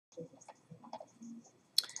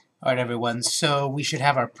All right, everyone, so we should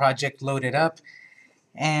have our project loaded up,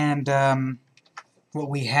 and what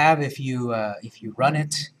we have, if you run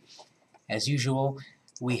it as usual,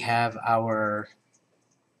 we have our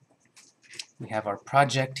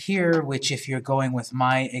project here, which if you're going with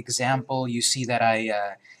my example, you see that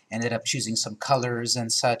I ended up choosing some colors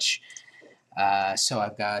and such. So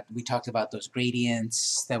we talked about those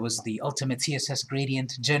gradients. That was the ultimate CSS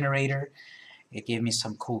gradient generator. It gave me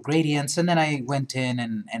some cool gradients, and then I went in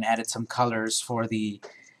and added some colors for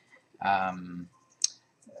um,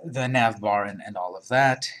 the nav bar and all of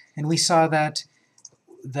that. And we saw that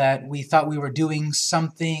we thought we were doing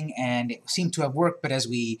something and it seemed to have worked, but as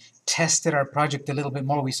we tested our project a little bit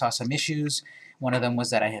more, we saw some issues. One of them was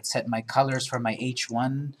that I had set my colors for my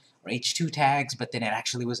H1 or H2 tags, but then it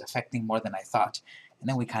actually was affecting more than I thought. And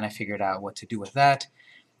then we kind of figured out what to do with that,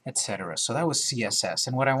 etc. So that was CSS.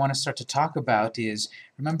 And what I want to start to talk about is,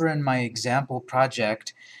 remember in my example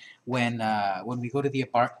project, when we go to the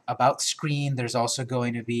About screen, there's also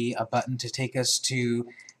going to be a button to take us to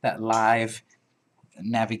that live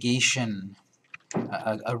navigation,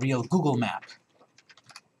 a real Google map.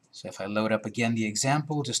 So if I load up again the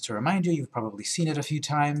example, just to remind you, you've probably seen it a few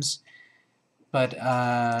times, but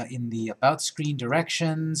in the About screen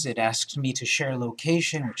directions, it asks me to share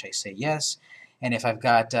location, which I say yes, and if I've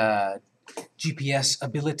got GPS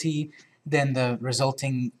ability, then the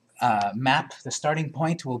resulting map, the starting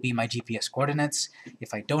point, will be my GPS coordinates.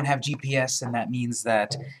 If I don't have GPS, then that means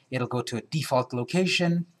that it'll go to a default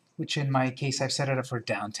location, which in my case I've set it up for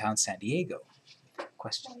downtown San Diego.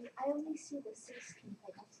 Question? I only see the 16th, I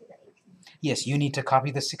don't see the 18th. Yes, you need to copy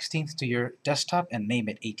the 16th to your desktop and name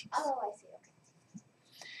it 18th. Oh, I see,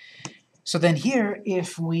 okay. So then here,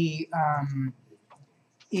 if we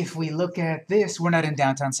look at this, we're not in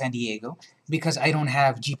downtown San Diego because I don't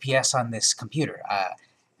have GPS on this computer.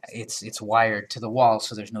 It's wired to the wall,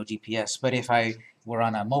 so there's no GPS. But if I were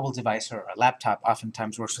on a mobile device or a laptop,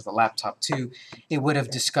 oftentimes works with a laptop too, it would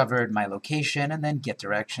have discovered my location and then get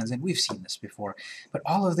directions, and we've seen this before. But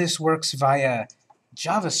all of this works via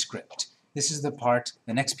JavaScript. This is the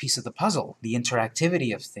next piece of the puzzle, the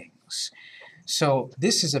interactivity of things. So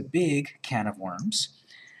this is a big can of worms.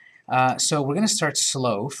 So we're going to start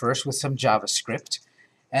slow first with some JavaScript,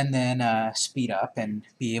 and then speed up and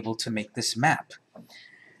be able to make this map.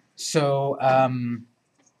 So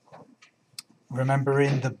remember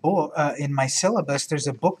in the book, in my syllabus, there's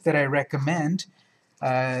a book that I recommend,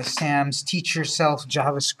 Sam's Teach Yourself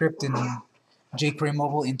JavaScript in jQuery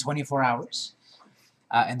Mobile in 24 hours.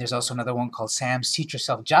 And there's also another one called Sam's Teach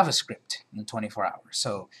Yourself JavaScript in 24 hours.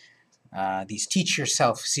 So these Teach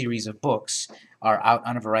Yourself series of books are out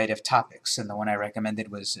on a variety of topics, and the one I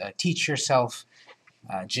recommended was Teach Yourself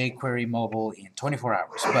jQuery Mobile in 24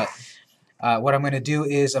 hours. But what I'm going to do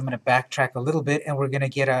is I'm going to backtrack a little bit, and we're going to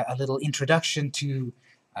get a little introduction to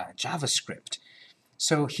JavaScript.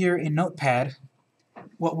 So here in Notepad,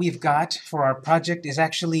 what we've got for our project is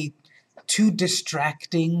actually too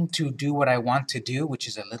distracting to do what I want to do, which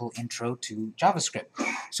is a little intro to JavaScript.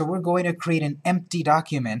 So we're going to create an empty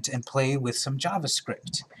document and play with some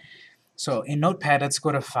JavaScript. So in Notepad, let's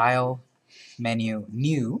go to File, Menu,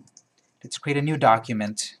 New. Let's create a new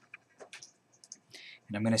document.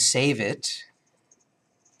 And I'm going to save it.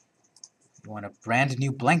 You want a brand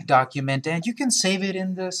new blank document, and you can save it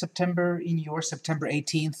in your September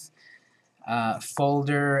 18th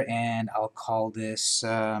folder, and I'll call this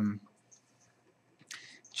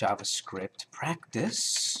JavaScript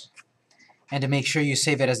practice, and to make sure you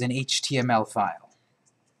save it as an HTML file.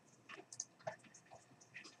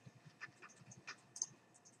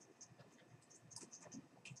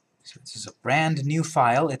 So this is a brand new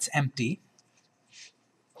file, it's empty,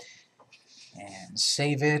 and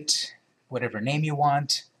save it, whatever name you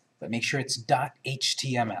want, but make sure it's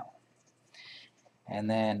 .html. And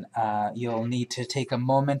then you'll need to take a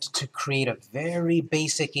moment to create a very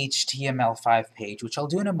basic HTML5 page, which I'll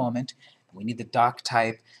do in a moment. We need the doc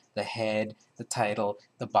type, the head, the title,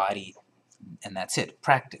 the body, and that's it.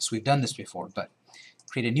 Practice. We've done this before, but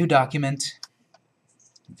create a new document.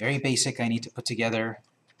 Very basic. I need to put together.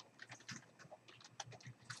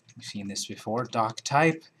 We've seen this before. Doc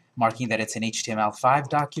type, marking that it's an HTML5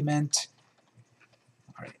 document.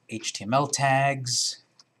 All right, HTML tags.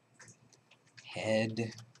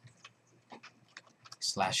 Head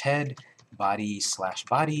slash head, body slash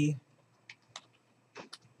body.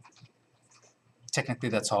 Technically,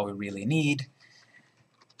 that's all we really need,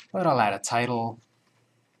 but I'll add a title.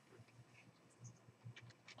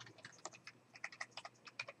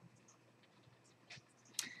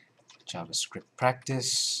 JavaScript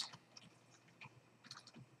practice.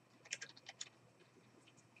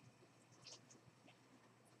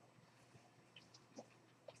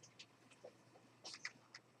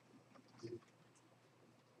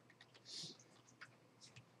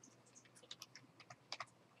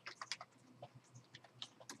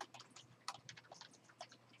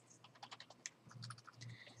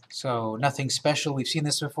 So nothing special. We've seen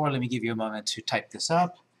this before. Let me give you a moment to type this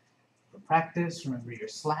up. For practice, remember your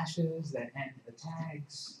slashes that end the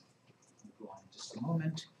tags. We'll go on in just a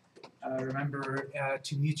moment. Remember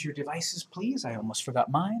to mute your devices, please. I almost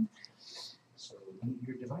forgot mine. So mute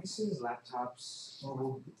your devices, laptops,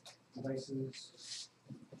 mobile devices.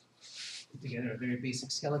 Put together a very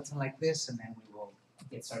basic skeleton like this, and then we will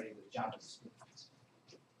get started with JavaScript.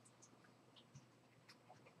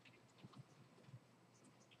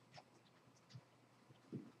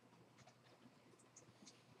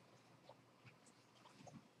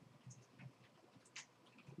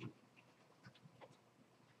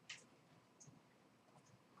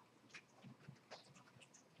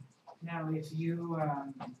 Now, if you,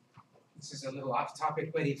 this is a little off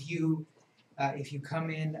topic, but if you come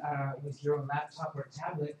in with your own laptop or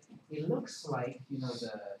tablet, it looks like, you know,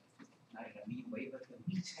 not in a mean way, but the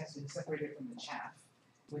wheat has been separated from the chaff,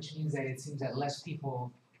 which means that it seems that less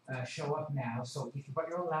people show up now. So if you brought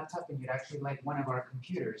your own laptop and you'd actually like one of our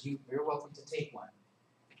computers, you're welcome to take one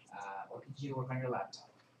or continue to work on your laptop.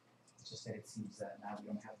 It's just that it seems that now we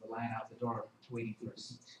don't have the line out the door waiting for a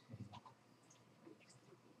seat anymore.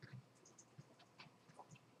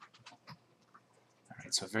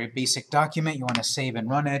 So a very basic document, you want to save and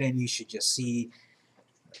run it, and you should just see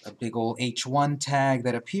a big old H1 tag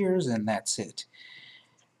that appears, and that's it.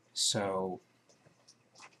 So,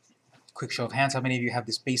 quick show of hands, how many of you have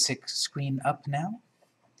this basic screen up now?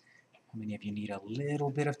 How many of you need a little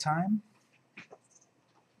bit of time?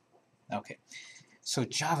 Okay, so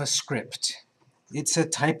JavaScript. It's a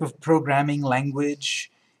type of programming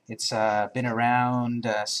language. It's been around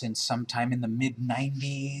since sometime in the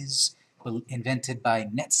mid-90s. Invented by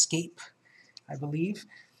Netscape, I believe,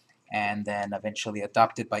 and then eventually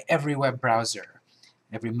adopted by every web browser.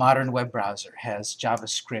 Every modern web browser has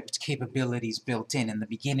JavaScript capabilities built in. In the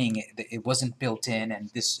beginning, it wasn't built in,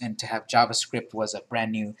 and to have JavaScript was a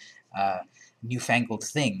brand new, newfangled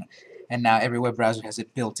thing. And now every web browser has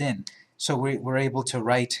it built in. So we're able to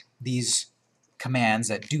write these commands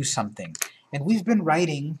that do something. And we've been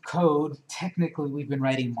writing code. Technically, we've been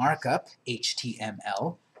writing markup,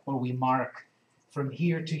 HTML, where we mark from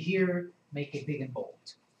here to here, make it big and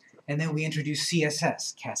bold. And then we introduce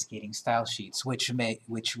CSS, cascading style sheets, which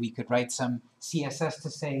we could write some CSS to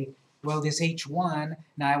say, well, this H1,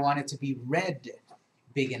 now I want it to be red,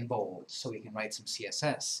 big and bold, so we can write some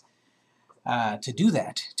CSS. To do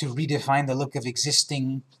that, to redefine the look of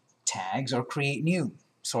existing tags or create new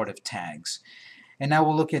sort of tags. And now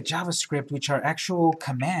we'll look at JavaScript, which are actual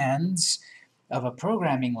commands of a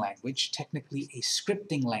programming language, technically a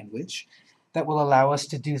scripting language, that will allow us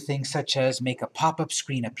to do things such as make a pop-up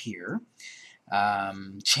screen appear,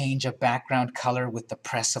 change a background color with the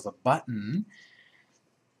press of a button,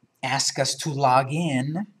 ask us to log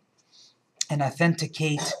in, and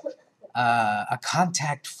authenticate a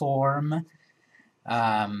contact form,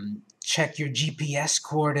 check your GPS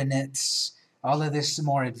coordinates. All of this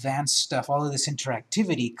more advanced stuff, all of this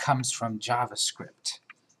interactivity comes from JavaScript.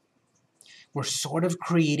 We're sort of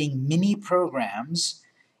creating mini programs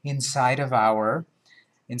inside of our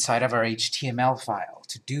HTML file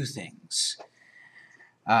to do things.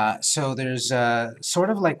 So there's sort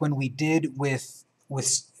of like when we did with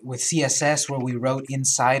CSS, where we wrote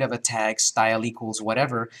inside of a tag style equals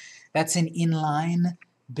whatever. That's an inline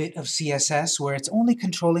bit of CSS where it's only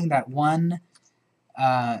controlling that one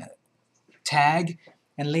tag.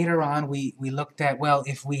 And later on we looked at, well,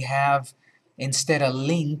 if we have instead a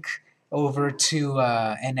link over to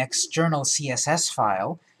an external CSS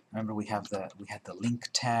file. Remember, we had the link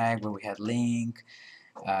tag where we had link,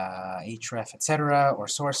 href, etc., or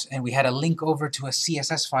source, and we had a link over to a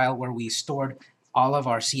CSS file where we stored all of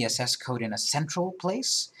our CSS code in a central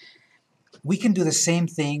place. We can do the same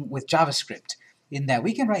thing with JavaScript, in that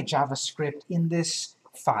we can write JavaScript in this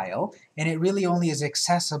file, and it really only is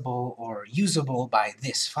accessible or usable by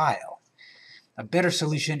this file. A better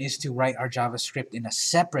solution is to write our JavaScript in a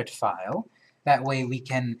separate file. That way we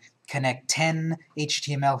can connect 10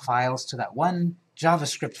 HTML files to that one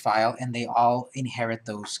JavaScript file, and they all inherit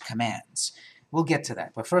those commands. We'll get to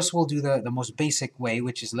that, but first we'll do the most basic way,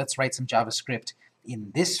 which is let's write some JavaScript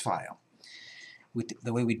in this file.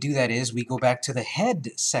 The way we do that is we go back to the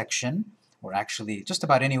head section, or actually just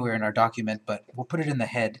about anywhere in our document, but we'll put it in the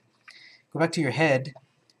head. Go back to your head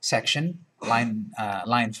section, line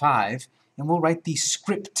 5, and we'll write the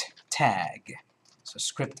script tag. So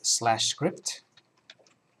script/script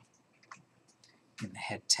in the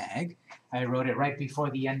head tag. I wrote it right before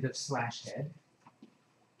the end of /head.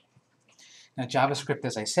 Now JavaScript,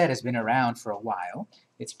 as I said, has been around for a while.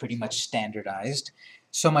 It's pretty much standardized.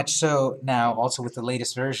 So much so now, also with the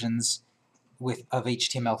latest versions, of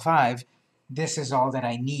HTML5, this is all that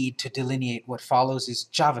I need to delineate what follows is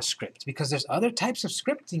JavaScript, because there's other types of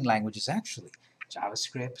scripting languages actually.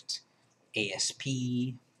 JavaScript,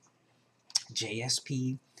 ASP,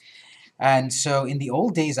 JSP. And so in the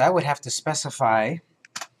old days, I would have to specify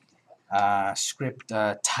script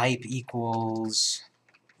type equals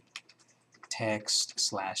text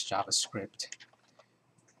slash JavaScript.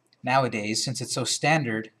 Nowadays, since it's so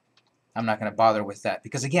standard, I'm not going to bother with that,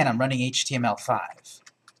 because again, I'm running HTML5.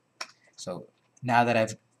 So now that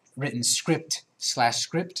I've written script slash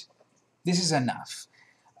script, this is enough.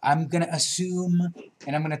 I'm going to assume,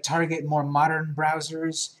 and I'm going to target more modern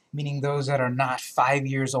browsers, meaning those that are not 5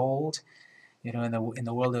 years old. You know, in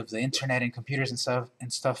the world of the internet and computers and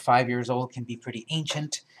stuff, 5 years old can be pretty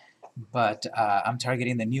ancient. But I'm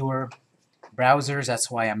targeting the newer browsers.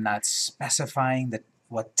 That's why I'm not specifying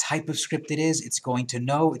what type of script it is. It's going to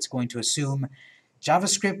know, it's going to assume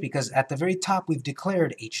JavaScript, because at the very top we've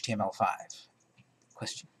declared HTML5.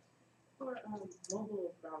 Question? For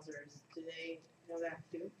mobile browsers, do they know that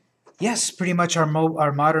too? Yes, pretty much our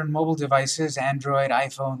modern mobile devices, Android,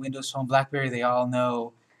 iPhone, Windows Phone, BlackBerry, they all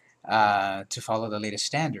know to follow the latest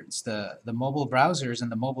standards. The mobile browsers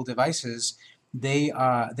and the mobile devices, they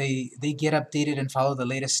get updated and follow the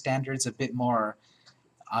latest standards a bit more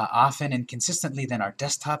often and consistently than our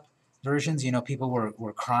desktop versions. You know, people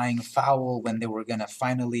were crying foul when they were going to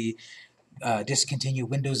finally discontinue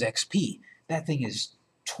Windows XP. That thing is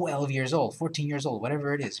 12 years old, 14 years old,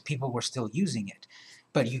 whatever it is. People were still using it.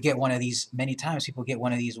 But you get one of these many times. People get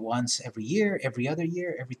one of these once every year, every other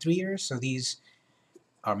year, every 3 years. So these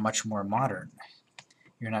are much more modern.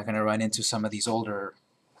 You're not going to run into some of these older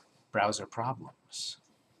browser problems.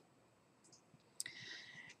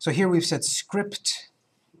 So here we've said script,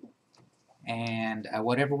 and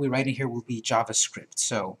whatever we write in here will be JavaScript.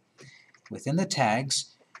 So within the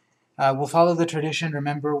tags, we'll follow the tradition.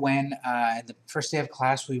 Remember when the first day of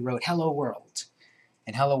class we wrote Hello World,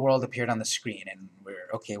 and Hello World appeared on the screen, and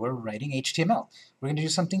we're writing HTML. We're going to do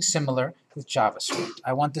something similar with JavaScript.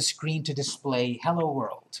 I want the screen to display Hello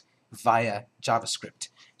World via JavaScript.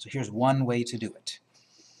 So here's one way to do it.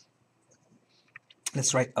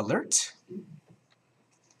 Let's write alert,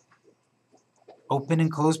 open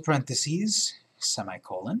and close parentheses,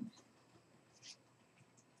 semicolon.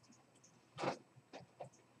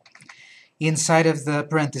 Inside of the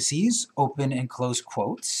parentheses, open and close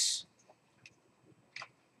quotes.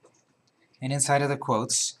 And inside of the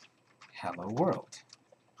quotes, hello world.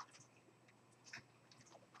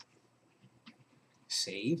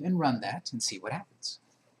 Save and run that and see what happens.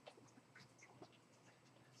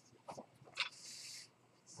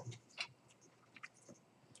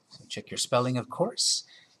 So check your spelling, of course.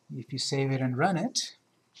 If you save it and run it,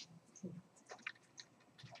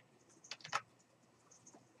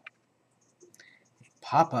 a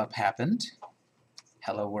pop-up happened,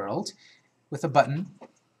 hello world, with a button.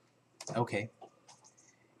 Okay,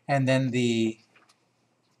 and then the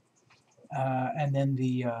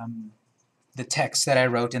text that I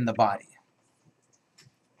wrote in the body.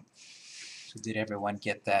 So did everyone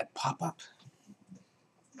get that pop-up?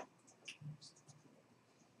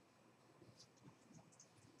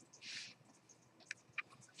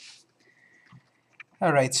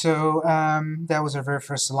 All right, so that was our very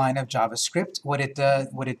first line of JavaScript. What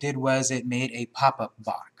it did was it made a pop-up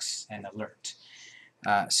box, an alert.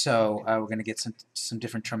 So we're going to get some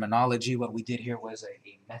different terminology. What we did here was a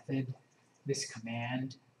method. This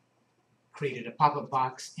command created a pop-up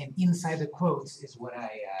box, and inside the quotes is what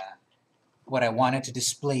I wanted to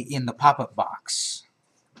display in the pop-up box.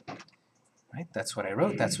 Right? That's what I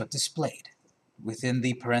wrote. That's what displayed within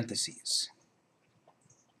the parentheses.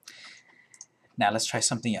 Now let's try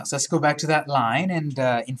something else. Let's go back to that line, and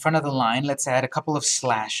in front of the line, let's add a couple of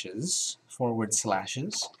slashes, forward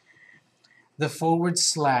slashes. The forward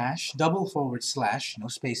slash, double forward slash, no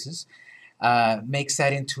spaces, makes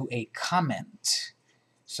that into a comment.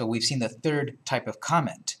 So we've seen the third type of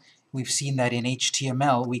comment. We've seen that in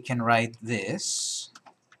HTML we can write this,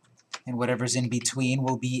 and whatever's in between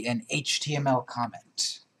will be an HTML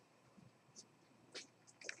comment.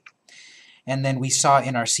 And then we saw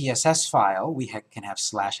in our CSS file, we can have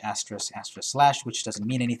slash, asterisk, asterisk, slash, which doesn't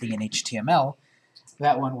mean anything in HTML.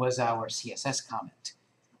 That one was our CSS comment.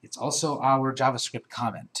 It's also our JavaScript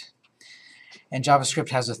comment. And JavaScript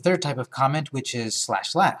has a third type of comment, which is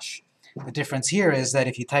slash, slash. The difference here is that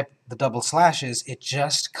if you type the double slashes, it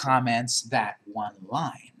just comments that one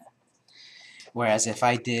line. Whereas if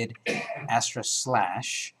I did asterisk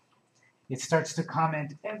slash, it starts to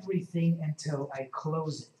comment everything until I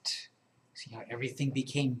close it. See how everything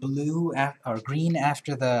became blue or green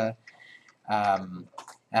after the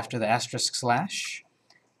after the asterisk slash.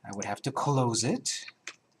 I would have to close it,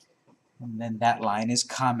 and then that line is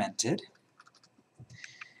commented.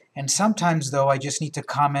 And sometimes, though, I just need to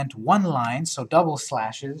comment one line, so double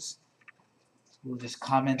slashes. We'll just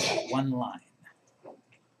comment one line.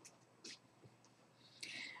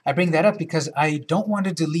 I bring that up because I don't want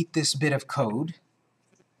to delete this bit of code,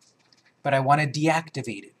 but I want to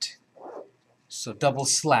deactivate it. So double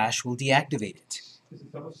slash will deactivate it. Is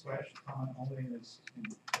it double slash only in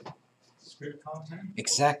script content?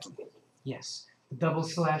 Exactly. Yes. The double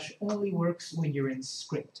slash only works when you're in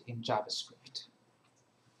script, in JavaScript.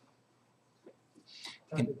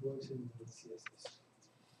 It works in CSS.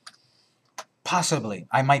 Possibly.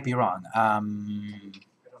 I might be wrong. I don't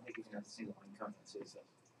think you can have single line content CSS.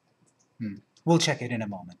 We'll check it in a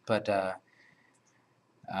moment. But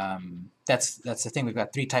that's the thing. We've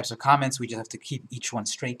got 3 types of comments. We just have to keep each one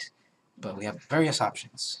straight. But we have various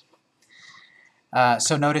options.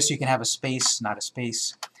 So notice you can have a space, not a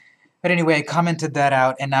space. But anyway, I commented that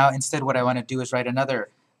out. And now instead what I want to do is write another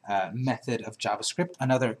method of JavaScript,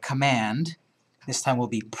 another command. This time will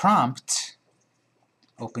be prompt,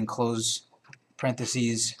 open, close,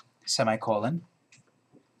 parentheses, semicolon.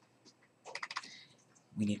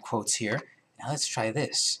 We need quotes here. Now let's try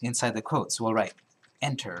this. Inside the quotes, we'll write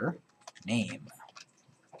enter name.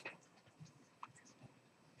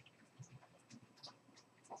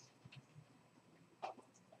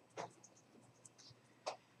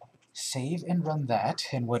 Save and run that,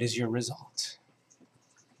 and what is your result?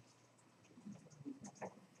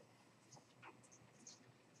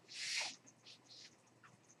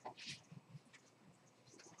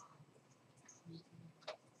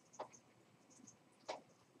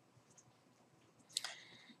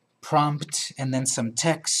 Prompt and then some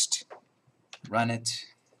text. Run it.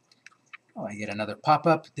 Oh, I get another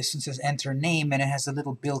pop-up. This one says enter name, and it has a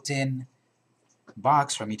little built-in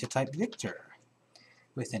box for me to type Victor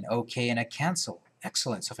with an OK and a cancel.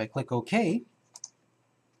 Excellent. So if I click OK,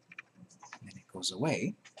 then it goes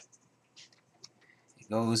away. It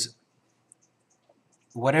goes,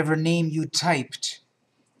 whatever name you typed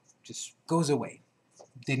just goes away.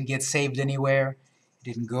 Didn't get saved anywhere.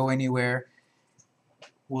 Didn't go anywhere.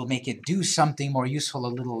 We'll make it do something more useful a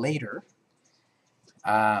little later.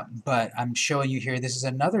 But I'm showing you here, this is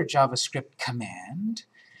another JavaScript command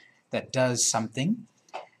that does something.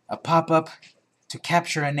 A pop-up to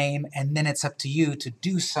capture a name, and then it's up to you to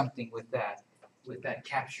do something with that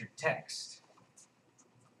captured text.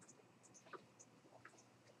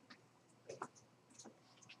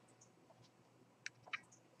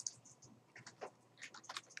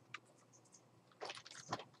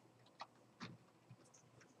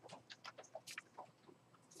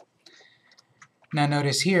 Now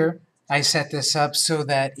notice here, I set this up so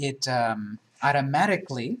that it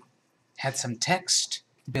automatically had some text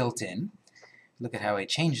built in. Look at how I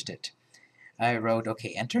changed it. I wrote,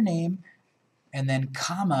 okay, enter name, and then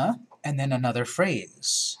comma, and then another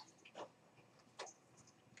phrase.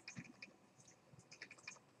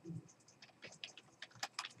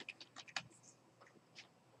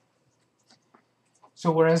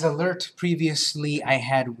 So whereas alert previously I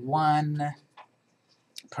had one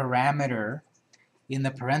parameter in the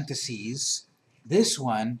parentheses, this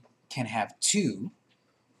one can have 2,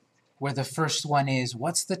 where the first one is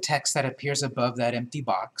what's the text that appears above that empty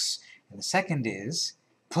box, and the second is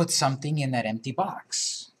put something in that empty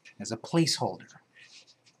box as a placeholder.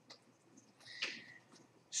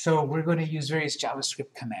 So we're going to use various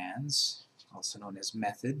JavaScript commands, also known as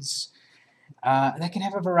methods, that can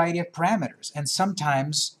have a variety of parameters, and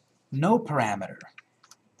sometimes no parameter.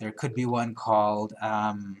 There could be one called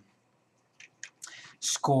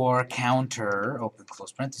score counter, open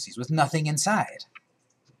close parentheses, with nothing inside.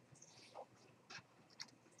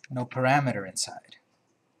 No parameter inside.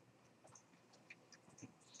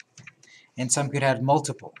 And some could have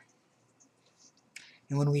multiple.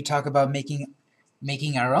 And when we talk about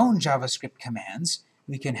making our own JavaScript commands,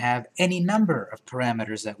 we can have any number of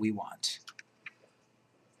parameters that we want.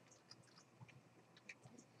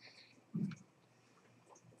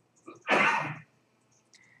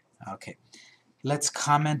 Okay, let's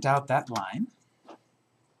comment out that line.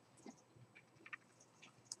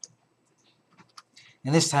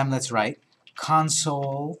 And this time let's write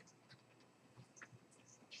console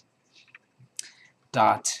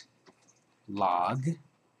dot log,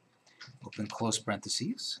 open close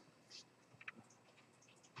parentheses.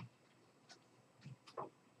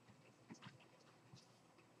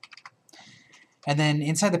 And then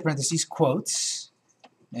inside the parentheses, quotes,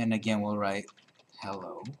 and again we'll write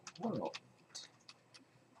hello world.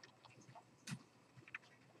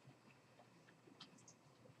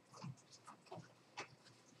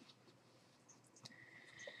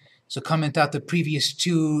 So comment out the previous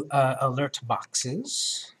two alert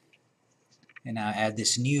boxes. And now add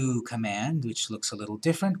this new command, which looks a little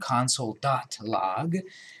different, console.log,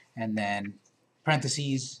 and then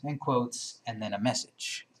parentheses and quotes, and then a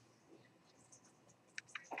message.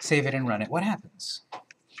 Save it and run it. What happens?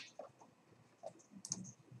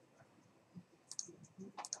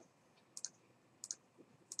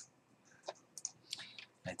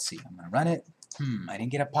 Let's see, I'm going to run it. I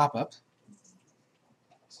didn't get a pop-up.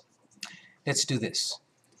 Let's do this.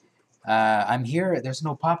 I'm here, there's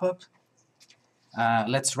no pop-up.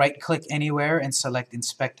 Let's right-click anywhere and select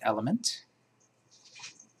Inspect Element.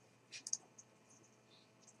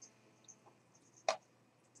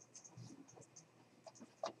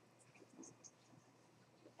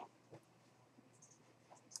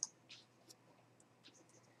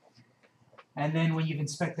 And then when you've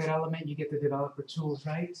inspected element, you get the developer tools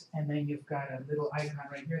right, and then you've got a little icon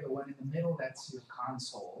right here, the one in the middle, that's your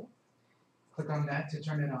console. Click on that to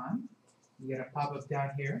turn it on. You get a pop-up down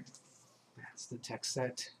here. That's the text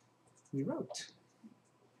that we wrote.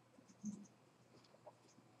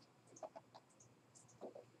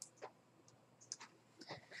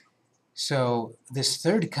 So this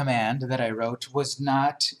third command that I wrote was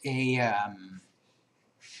not a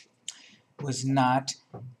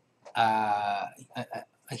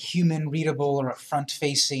human readable or a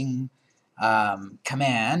front-facing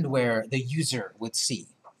command where the user would see.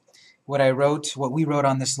 What we wrote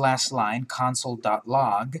on this last line,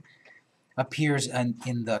 console.log, appears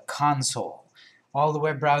in the console. All the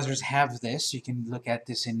web browsers have this. You can look at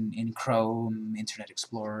this in Chrome, Internet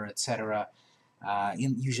Explorer, etc.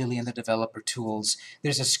 Usually in the developer tools.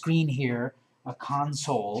 There's a screen here, a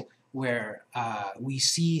console, where we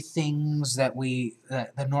see things that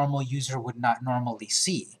the normal user would not normally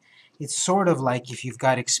see. It's sort of like if you've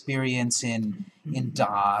got experience in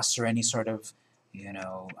DOS or any sort of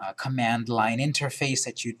command line interface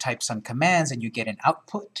that you type some commands and you get an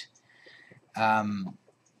output.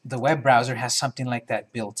 The web browser has something like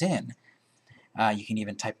that built in. You can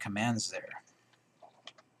even type commands there.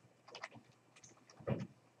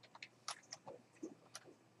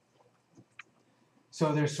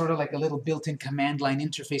 So there's sort of like a little built-in command line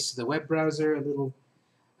interface to the web browser, a little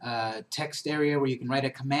text area where you can write a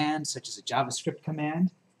command, such as a JavaScript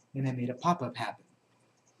command, and then made a pop-up happen.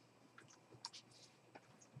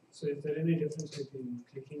 So is there any difference between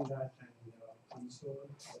clicking that and console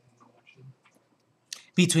option?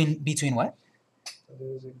 Between what? So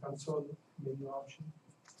there is a console menu option.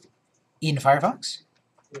 In Firefox?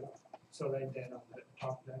 Yeah. So right there on the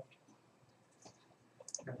top left.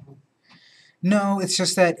 No, it's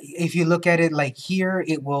just that if you look at it like here,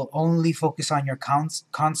 it will only focus on your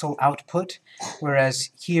console output,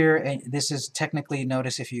 whereas here, and this is technically,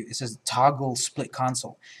 notice it says toggle split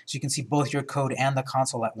console. So you can see both your code and the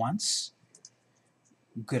console at once.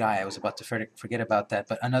 Good eye, I was about to forget about that.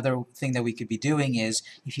 But another thing that we could be doing is,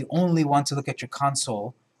 if you only want to look at your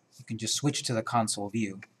console, you can just switch to the console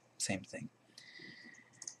view. Same thing.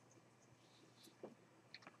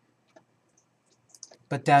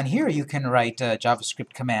 But down here you can write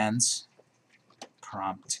JavaScript commands,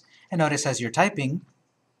 prompt. And notice as you're typing,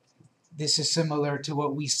 this is similar to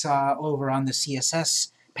what we saw over on the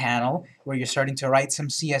CSS panel, where you're starting to write some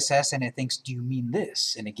CSS and it thinks, do you mean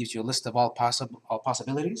this? And it gives you a list of all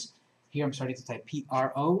possibilities. Here I'm starting to type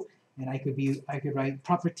PRO, and I could write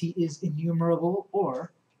property is enumerable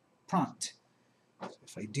or prompt. So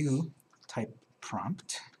if I do type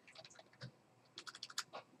prompt,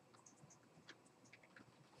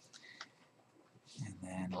 and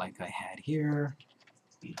then like I had here,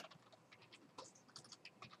 so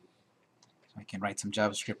I can write some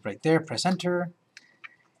JavaScript right there, press enter,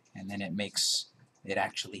 and then it makes it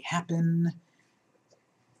actually happen.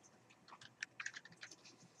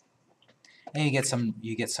 And you get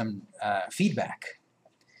some feedback.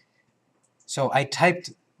 So I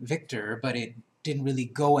typed Victor, but it didn't really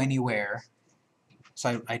go anywhere.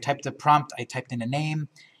 So I typed the prompt, I typed in a name,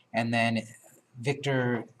 and then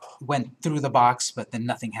Victor went through the box, but then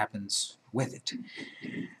nothing happens with it.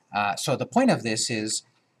 So the point of this is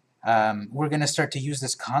we're going to start to use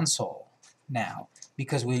this console now,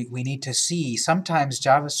 because we need to see, sometimes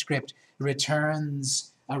JavaScript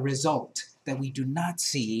returns a result that we do not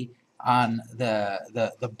see on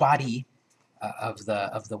the body of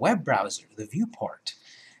the web browser, the viewport.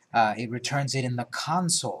 It returns it in the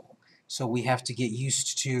console. So we have to get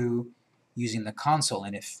used to using the console,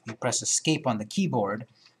 and if you press escape on the keyboard,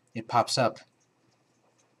 it pops up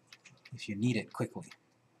if you need it quickly.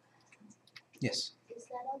 Yes? Is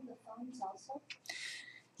that on the phones also?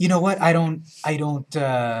 You know what? I'm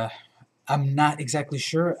not exactly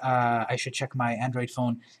sure. I should check my Android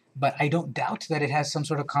phone. but I don't doubt that it has some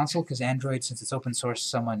sort of console, because Android, since it's open source,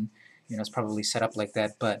 someone, you know, is probably set up like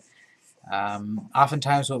that. But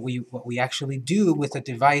oftentimes what we actually do with a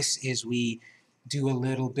device is we do a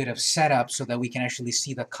little bit of setup so that we can actually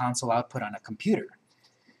see the console output on a computer.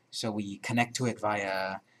 So we connect to it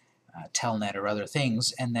via Telnet or other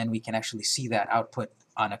things, and then we can actually see that output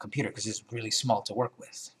on a computer because it's really small to work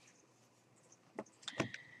with.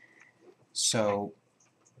 So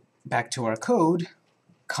back to our code,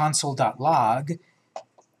 console.log.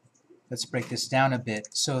 Let's break this down a bit.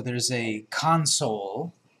 So there's a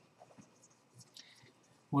console.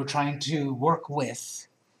 We're trying to work with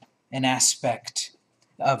an aspect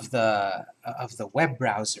of the web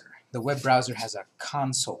browser. The web browser has a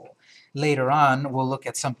console. Later on, we'll look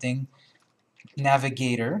at something,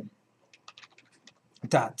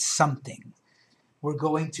 navigator.something. We're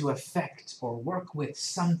going to affect or work with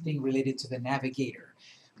something related to the navigator,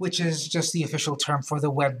 which is just the official term for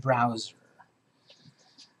the web browser.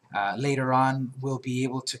 Later on, we'll be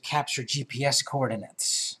able to capture GPS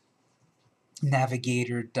coordinates.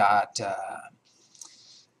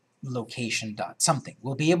 Navigator.location.something.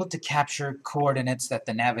 We'll be able to capture coordinates that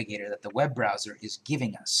the navigator, that the web browser is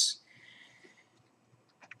giving us.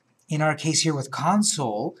 In our case here with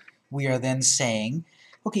console, we are then saying,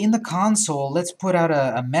 okay, in the console, let's put out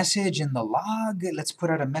a message in the log. Let's put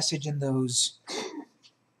out a message in those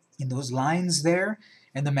lines there,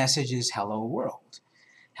 and the message is hello world,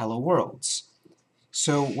 hello worlds.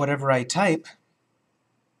 So whatever I type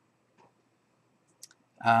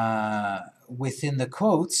within the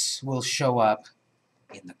quotes will show up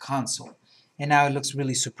in the console. And now it looks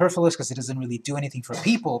really superfluous because it doesn't really do anything for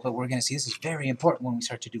people, but we're going to see this is very important when we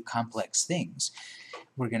start to do complex things.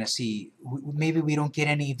 We're going to see maybe we don't get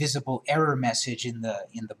any visible error message in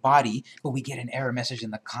the body, but we get an error message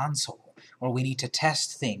in the console, or we need to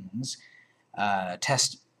test things,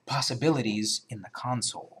 test possibilities in the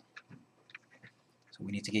console. So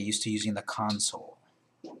we need to get used to using the console.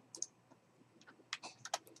 All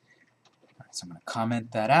right, so I'm going to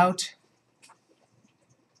comment that out.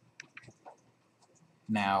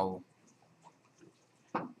 Now,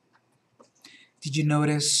 did you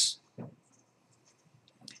notice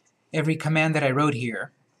every command that I wrote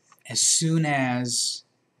here, as soon as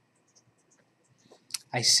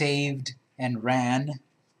I saved and ran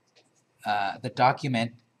the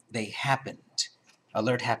document, they happened.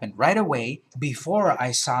 Alert happened right away before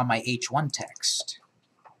I saw my H1 text.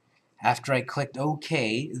 After I clicked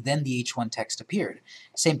OK, then the H1 text appeared.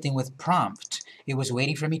 Same thing with prompt. It was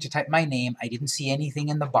waiting for me to type my name. I didn't see anything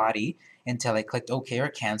in the body until I clicked OK or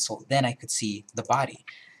cancel. Then I could see the body.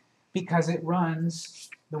 Because it runs,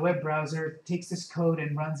 the web browser takes this code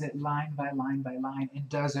and runs it line by line by line and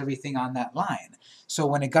does everything on that line. So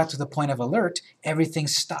when it got to the point of alert, everything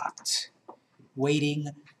stopped, waiting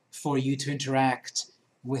for you to interact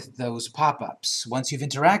with those pop-ups. Once you've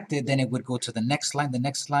interacted, then it would go to the next line, the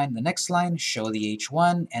next line, the next line, show the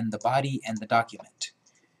H1 and the body and the document.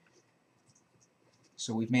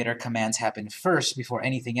 So we've made our commands happen first before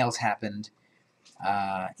anything else happened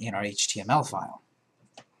in our HTML file.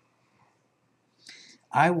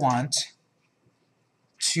 I want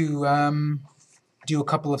to do a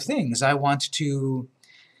couple of things. I want to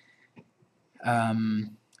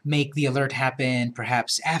make the alert happen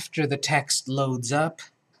perhaps after the text loads up.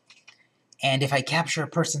 And if I capture a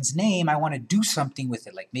person's name, I want to do something with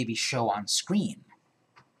it, like maybe show on screen.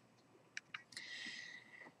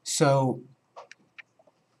 So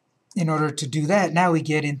in order to do that, now we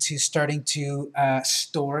get into starting to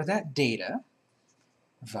store that data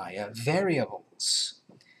via variables.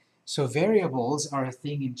 So variables are a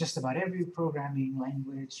thing in just about every programming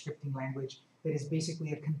language, scripting language, that is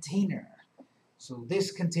basically a container. So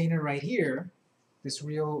this container right here, this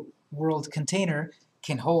real world container,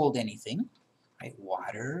 can hold anything, right?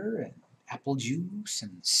 Water and apple juice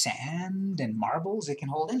and sand and marbles, it can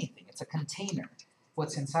hold anything. It's a container.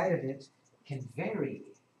 What's inside of it can vary.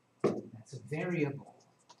 That's a variable.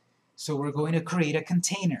 So we're going to create a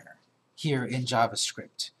container here in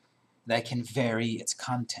JavaScript that can vary its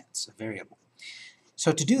contents, a variable.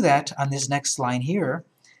 So to do that, on this next line here,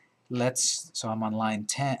 so I'm on line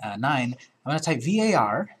 9, I'm going to type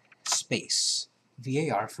var space,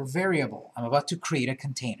 var for variable. I'm about to create a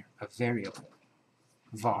container, a variable,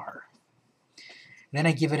 var. Then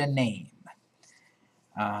I give it a name.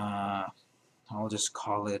 I'll just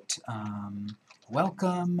call it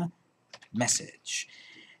welcome message.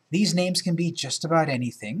 These names can be just about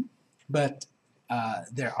anything, but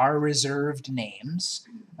there are reserved names.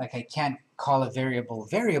 Like I can't call a variable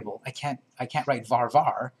variable. I can't write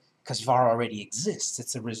var because var already exists.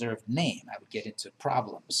 It's a reserved name. I would get into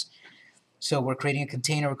problems. So we're creating a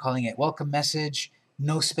container, we're calling it welcome message,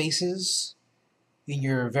 no spaces in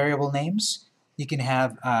your variable names. You can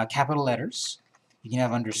have capital letters, you can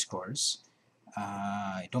have underscores.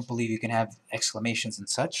 I don't believe you can have exclamations and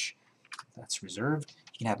such. That's reserved.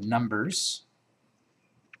 You can have numbers.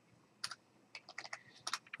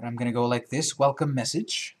 But I'm going to go like this, welcome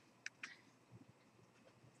message,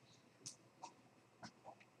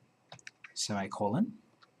 semicolon.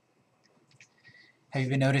 Have you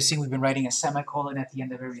been noticing we've been writing a semicolon at the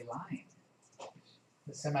end of every line?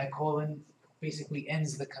 The semicolon basically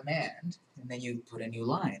ends the command, and then you put a new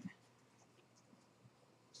line.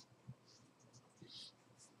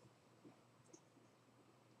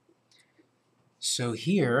 So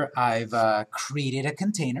here I've created a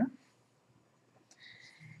container,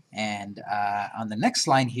 and on the next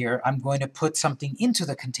line here I'm going to put something into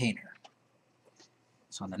the container.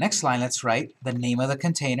 So on the next line let's write the name of the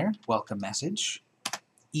container, welcome message,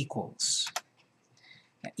 equals.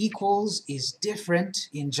 Now, equals is different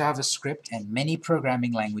in JavaScript and many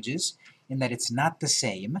programming languages in that it's not the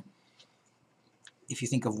same. If you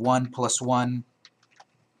think of 1 plus 1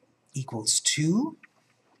 equals 2,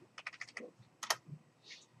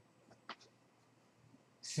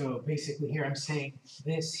 so basically here I'm saying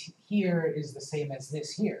this here is the same as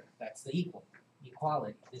this here. That's the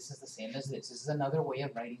equality. This is the same as this. This is another way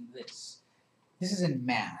of writing this. This is in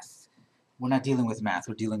math. We're not dealing with math,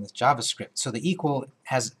 we're dealing with JavaScript. So the equal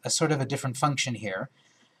has a sort of a different function here.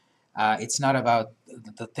 It's not about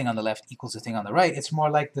the thing on the left equals the thing on the right. It's more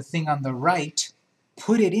like the thing on the right,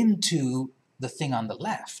 put it into the thing on the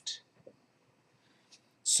left.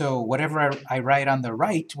 So whatever I write on the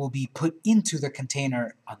right will be put into the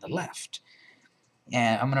container on the left.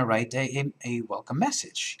 And I'm going to write a welcome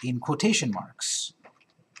message in quotation marks.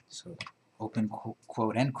 So open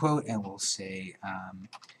quote, end quote, and we'll say,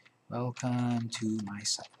 welcome to my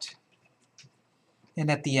site. And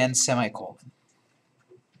at the end, semicolon.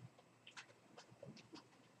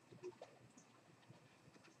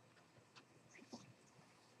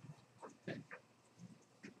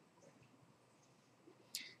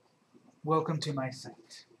 Welcome to my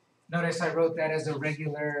site. Notice I wrote that as a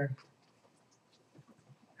regular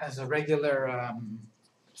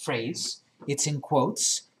phrase. It's in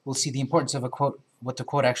quotes. We'll see the importance of a quote, what the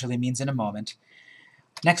quote actually means in a moment.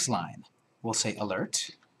 Next line, we'll say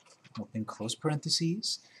alert, open close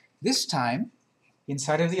parentheses. This time,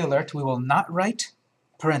 inside of the alert, we will not write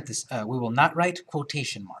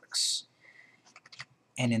quotation marks.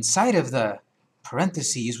 And inside of the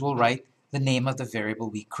parentheses, we'll write the name of the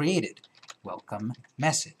variable we created, welcome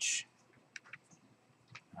message.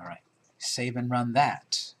 All right, save and run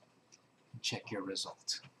that. Check your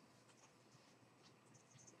result.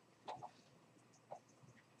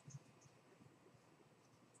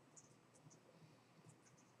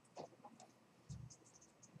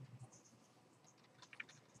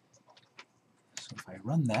 So if I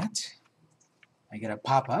run that, I get a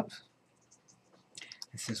pop-up.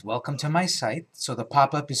 It says, welcome to my site. So the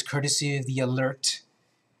pop-up is courtesy of the alert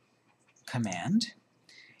command.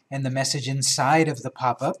 And the message inside of the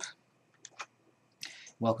pop-up,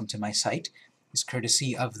 welcome to my site, is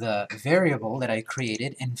courtesy of the variable that I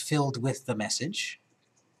created and filled with the message.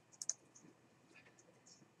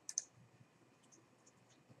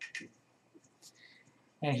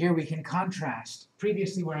 And here we can contrast.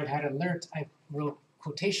 Previously where I've had alert, I wrote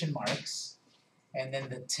quotation marks and then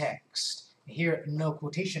the text. Here, no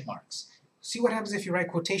quotation marks. See what happens if you write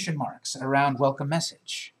quotation marks around welcome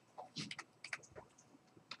message.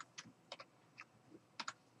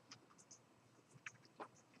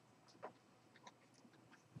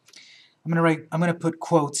 I'm going to put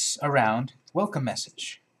quotes around welcome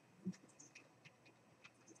message.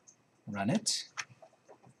 Run it.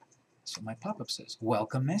 So my pop-up says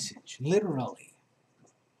welcome message, literally.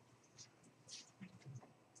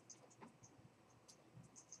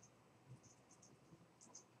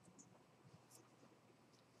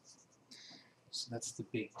 So that's the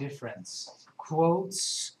big difference.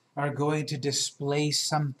 Quotes are going to display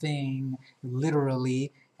something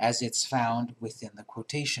literally as it's found within the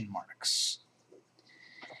quotation marks.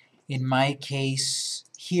 In my case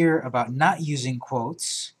here about not using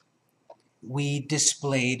quotes, we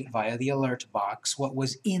displayed via the alert box what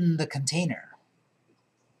was in the container.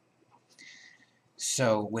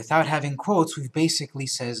 So without having quotes, we've basically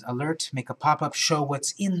says alert, make a pop-up, show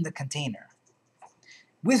what's in the container.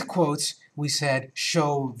 With quotes, we said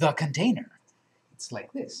show the container. It's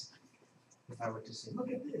like this. If I were to say,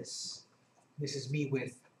 look at this. This is me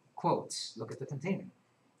with quotes, look at the container.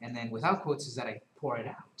 And then without quotes is that I pour it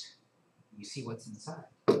out. You see what's inside.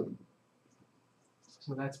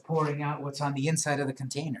 So that's pouring out what's on the inside of the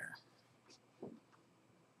container.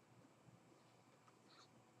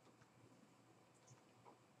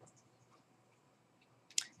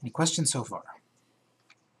 Any questions so far?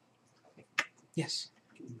 Yes.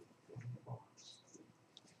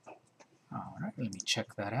 All right, let me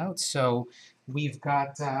check that out. So we've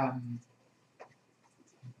got some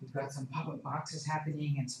pop-up boxes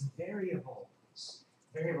happening and some variables,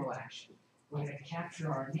 variable action. We're going to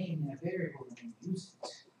capture our name in a variable and then use it.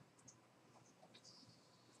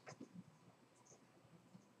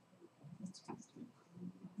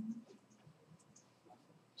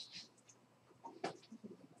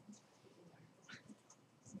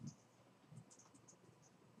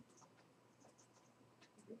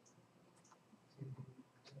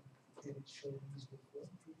 Did it show these before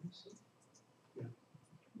previously? Yeah.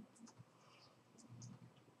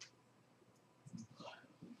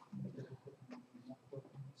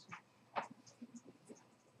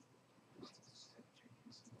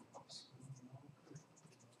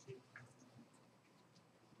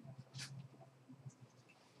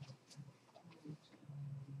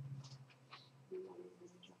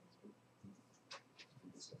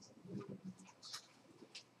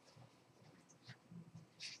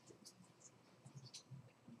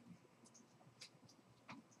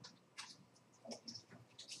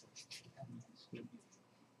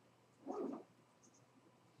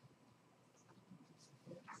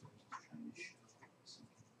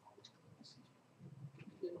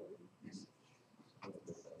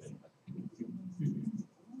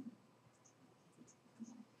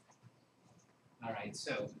 All right,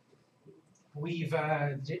 so we've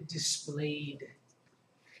displayed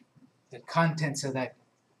the contents of that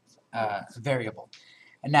variable.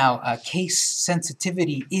 And now, case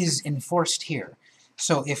sensitivity is enforced here.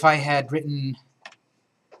 So if I had written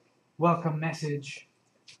welcome message,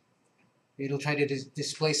 it'll try to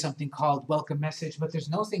display something called welcome message, but there's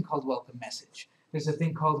no thing called welcome message. There's a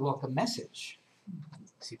thing called welcome message.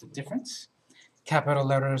 See the difference? Capital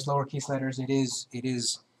letters, lowercase letters, it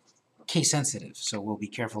is case sensitive, so we'll be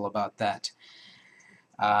careful about that.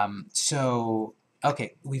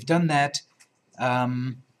 Okay, we've done that.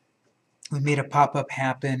 We made a pop-up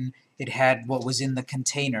happen. It had what was in the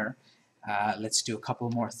container. Let's do a couple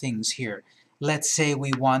more things here. Let's say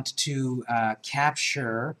we want to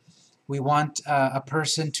capture, we want a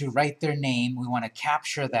person to write their name, we want to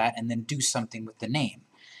capture that and then do something with the name.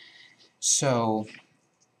 So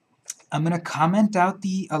I'm going to comment out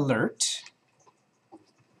the alert,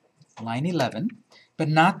 line 11, but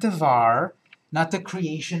not the var, not the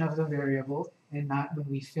creation of the variable, and not when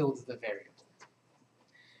we filled the variable.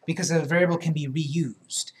 Because the variable can be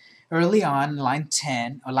reused. Early on, line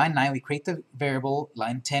 10, or line 9, we create the variable,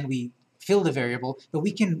 line 10, we fill the variable, but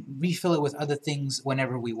we can refill it with other things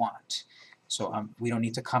whenever we want. So we don't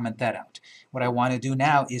need to comment that out. What I want to do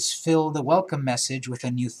now is fill the welcome message with a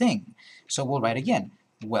new thing. So we'll write again,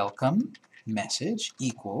 welcome message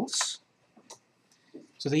equals.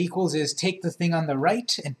 So the equals is take the thing on the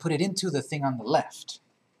right and put it into the thing on the left.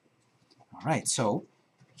 All right, so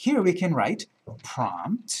here we can write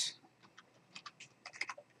prompt,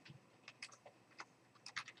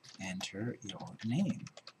 enter your name.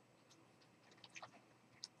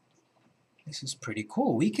 This is pretty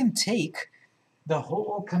cool. We can take the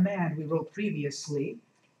whole command we wrote previously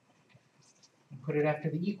and put it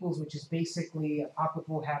after the equals, which is basically a pop-up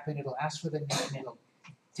will happen, it'll ask for the name, it'll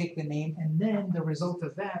take the name, and then the result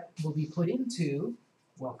of that will be put into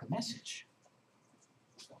welcome message.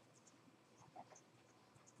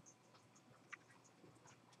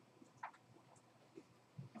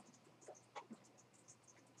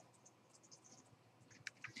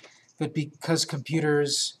 But because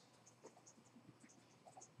computers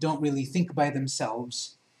don't really think by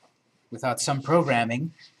themselves without some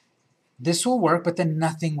programming, this will work, but then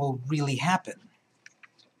nothing will really happen.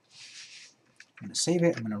 I'm going to save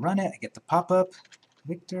it, I'm going to run it, I get the pop-up,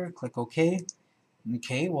 Victor, click OK.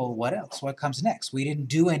 Okay, well what else? What comes next? We didn't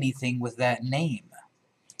do anything with that name.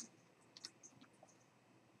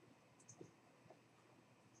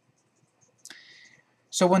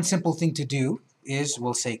 So one simple thing to do is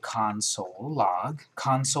we'll say console log,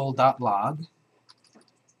 console.log,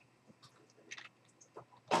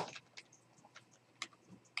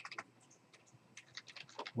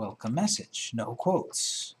 welcome message, no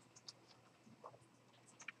quotes.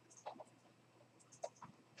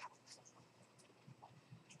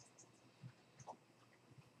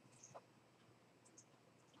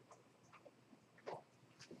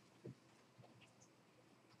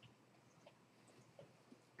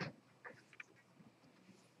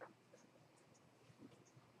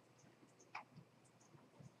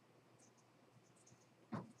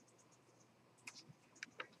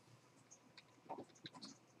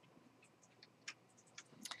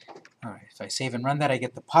 All right, if I save and run that, I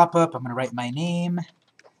get the pop-up. I'm going to write my name.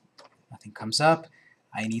 comes up.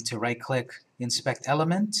 I need to right-click Inspect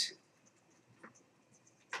Element.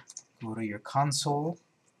 Go to your console.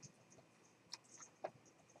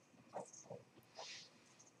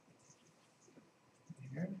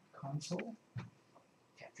 Here, console.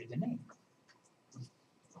 Capture the name.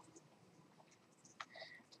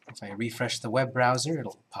 If I refresh the web browser,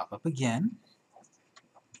 it'll pop up again.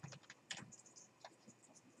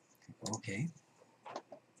 Okay.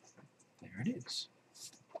 There it is.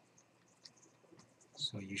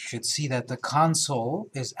 So you should see that the console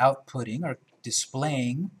is outputting or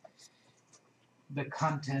displaying the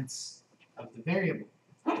contents of the variable.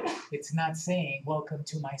 It's not saying welcome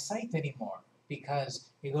to my site anymore because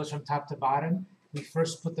it goes from top to bottom. We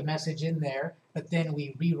first put the message in there, but then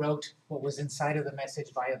we rewrote what was inside of the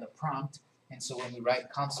message via the prompt. And so when we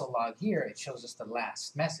write console log here, it shows us the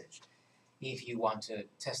last message. If you want to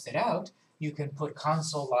test it out, you can put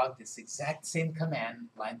console log, this exact same command,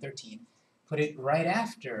 line 13, put it right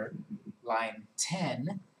after line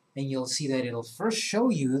 10, and you'll see that it'll first show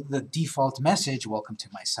you the default message, welcome to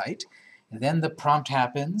my site, and then the prompt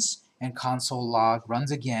happens, and console log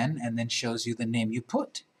runs again, and then shows you the name you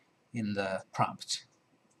put in the prompt.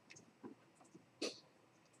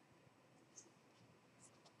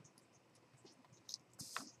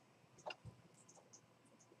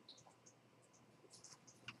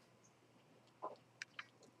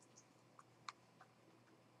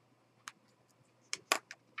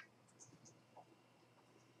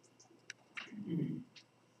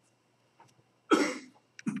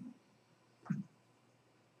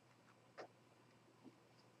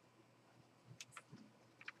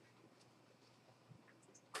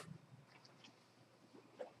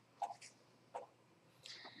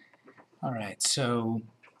 All right, so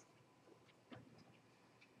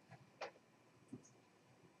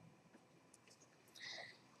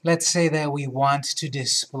let's say that we want to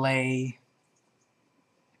display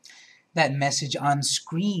that message on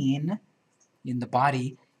screen in the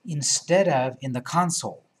body instead of in the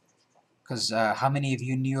console. Because how many of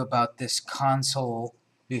you knew about this console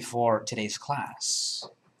before today's class?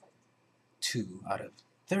 2 out of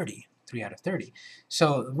 30, 3 out of 30.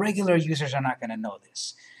 So regular users are not going to know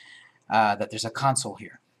this, that there's a console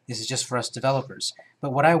here. This is just for us developers.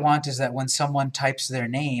 But what I want is that when someone types their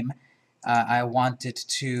name, I want it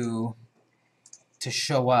to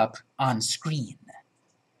show up on screen.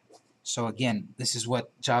 So again, this is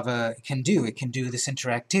what Java can do. It can do this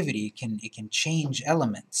interactivity. It can change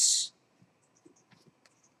elements.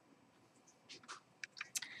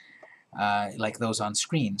 Like those on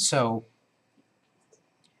screen. So,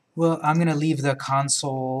 well, I'm going to leave the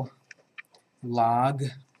console log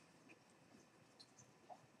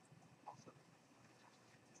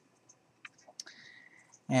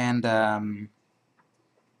and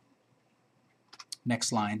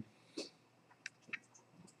next line.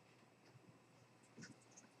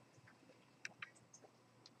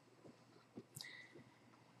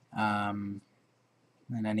 And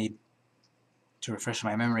I need to refresh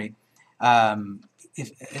my memory.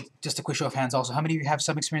 Just a quick show of hands also, how many of you have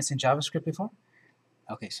some experience in JavaScript before?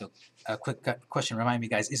 Okay, so a quick question, remind me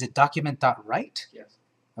guys, is it document.write? Yes.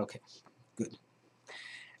 Okay, good.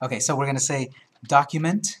 Okay, so we're going to say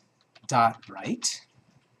document.write,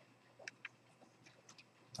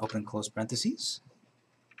 open close parentheses,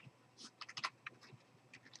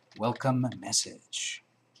 welcome message.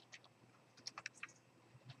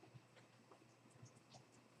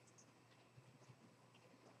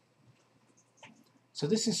 So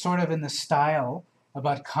this is sort of in the style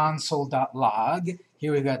about console.log.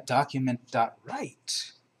 Here we've got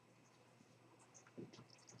document.write.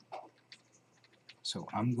 So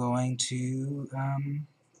I'm going to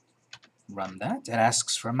run that. It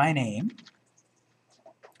asks for my name.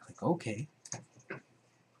 Click OK.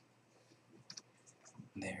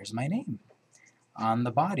 There's my name on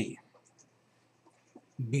the body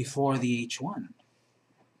before the H1.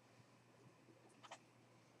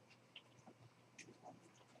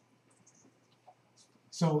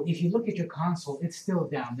 So if you look at your console, it's still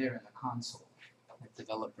down there in the console, the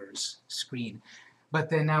developer's screen.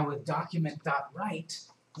 But then now with document.write,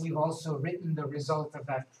 we've also written the result of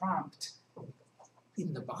that prompt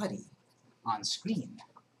in the body on screen.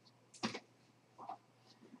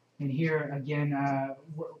 And here again,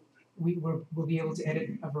 we'll be able to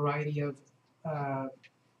edit a variety of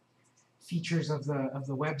features of the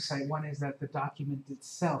website. One is that the document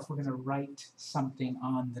itself, we're going to write something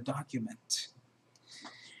on the document.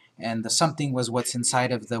 And the something was what's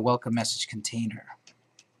inside of the welcome message container.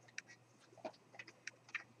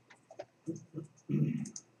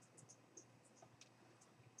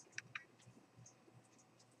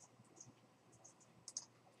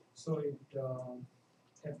 So So it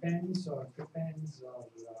appends or prepends or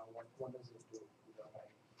what does it do?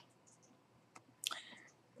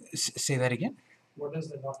 Say that again? What does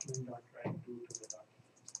the document.write do to the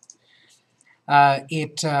document?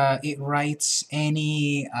 It writes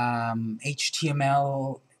any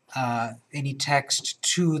HTML, any text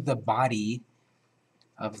to the body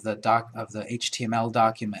of the HTML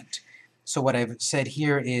document. So what I've said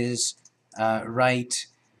here is write,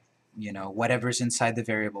 you know, whatever's inside the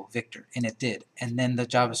variable Victor, and it did. And then the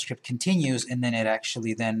JavaScript continues, and then it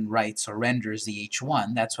actually then writes or renders the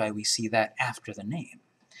H1. That's why we see that after the name.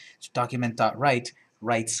 So document.write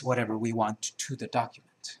writes whatever we want to the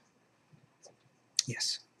document.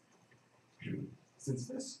 Yes? Since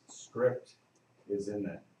this script is in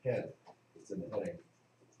the head, it's in the heading,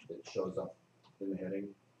 it shows up in the heading.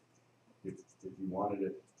 If you wanted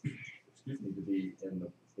it, excuse me, to be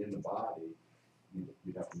in the body,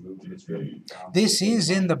 you'd have to move the script down. This is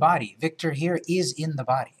in the body. Victor here is in the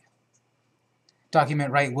body.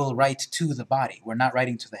 Document write will write to the body. We're not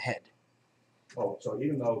writing to the head. Oh, so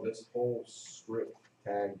even though this whole script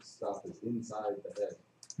tag stuff is inside the head,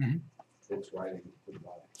 it's writing to the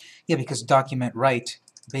body. Yeah, because document write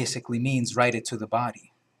basically means write it to the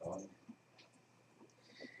body.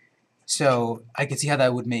 So I could see how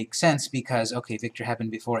that would make sense because, okay, Victor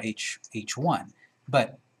happened before H1.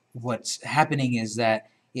 But what's happening is that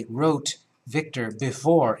it wrote Victor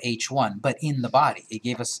before H1, but in the body.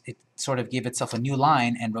 It sort of gave itself a new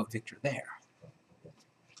line and wrote Victor there.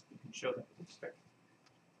 You can show that in the inspector.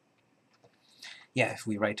 Yeah, if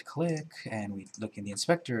we right click and we look in the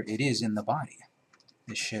inspector, it is in the body.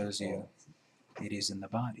 This shows you it is in the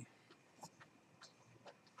body.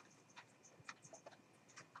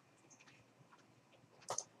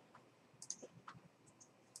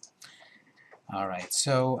 All right,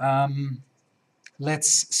 so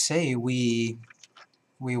let's say we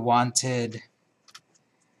wanted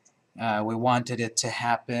it to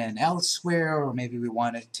happen elsewhere, or maybe we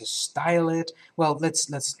wanted to style it. Well, let's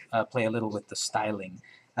play a little with the styling.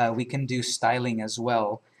 We can do styling as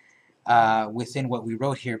well within what we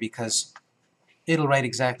wrote here because it'll write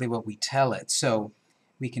exactly what we tell it. So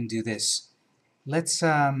we can do this. Let's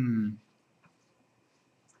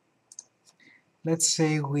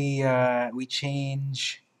say we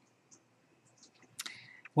change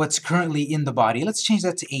what's currently in the body. Let's change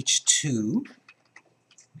that to H2.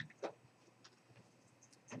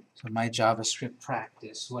 So my JavaScript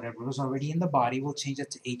practice, whatever was already in the body, we'll change that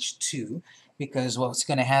to H2 because what's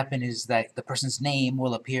going to happen is that the person's name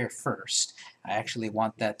will appear first. I actually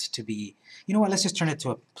want that to be, you know what, let's just turn it to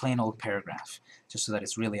a plain old paragraph just so that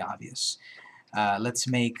it's really obvious. Let's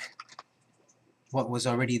make what was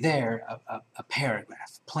already there a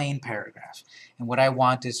paragraph, plain paragraph. And what I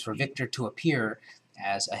want is for Victor to appear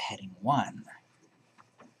as a heading 1.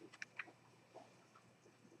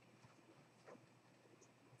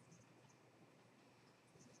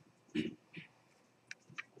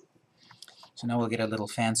 So now we'll get a little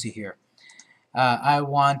fancy here. I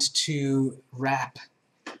want to wrap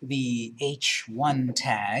the H1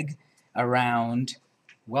 tag around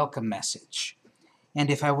welcome message. And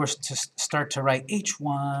if I were to start to write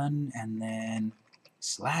H1 and then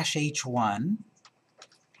 /H1,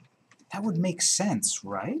 that would make sense,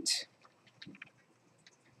 right?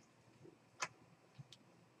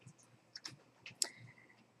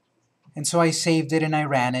 And so I saved it and I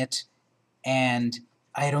ran it, and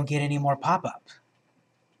I don't get any more pop-up.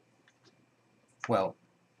 Well,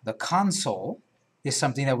 the console is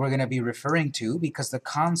something that we're going to be referring to because the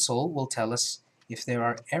console will tell us if there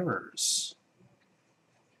are errors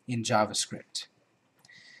in JavaScript.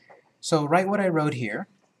 So write what I wrote here.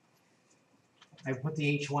 I put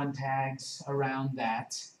the H1 tags around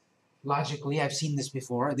that. Logically, I've seen this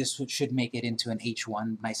before. This should make it into an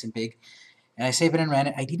H1 nice and big. And I save it and ran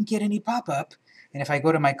it. I didn't get any pop-up. And if I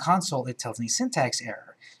go to my console, it tells me syntax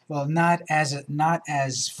error. Well, not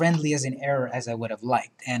as friendly as an error as I would have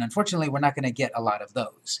liked. And unfortunately, we're not going to get a lot of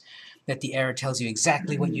those, that the error tells you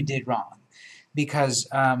exactly what you did wrong. Because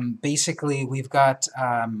basically, we've got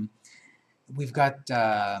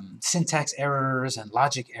syntax errors and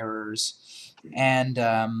logic errors, and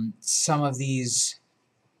some of these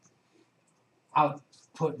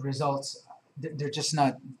output results, they're just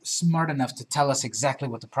not smart enough to tell us exactly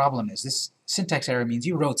what the problem is. This syntax error means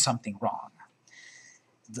you wrote something wrong.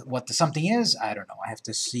 What the something is, I don't know. I have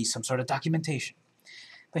to see some sort of documentation.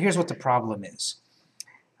 But here's what the problem is.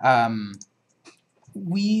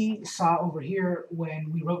 We saw over here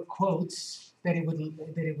when we wrote quotes that it would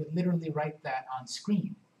literally write that on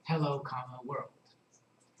screen, hello, comma, world.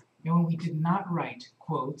 And when we did not write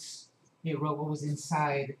quotes, it wrote what was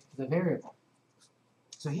inside the variable.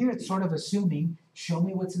 So here it's sort of assuming, show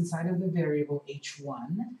me what's inside of the variable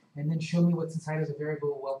h1, and then show me what's inside of the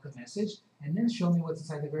variable welcome message, and then show me what's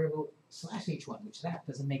inside the variable /h1, which that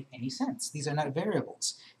doesn't make any sense. These are not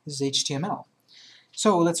variables. This is HTML.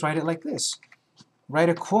 So let's write it like this. Write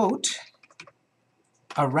a quote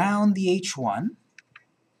around the h1,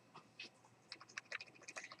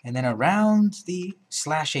 and then around the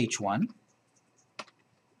 /h1,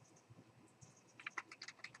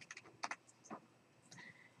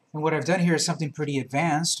 and what I've done here is something pretty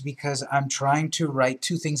advanced because I'm trying to write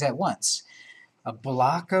two things at once. A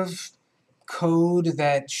block of code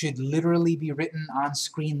that should literally be written on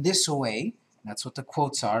screen this way, that's what the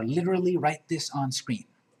quotes are, literally write this on screen.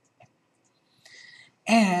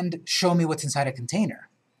 And show me what's inside a container.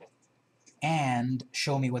 And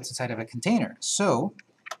show me what's inside of a container. So,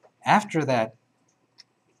 after that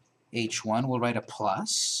h1, we'll write a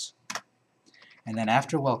plus, and then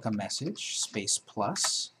after welcome message, space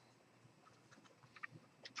plus.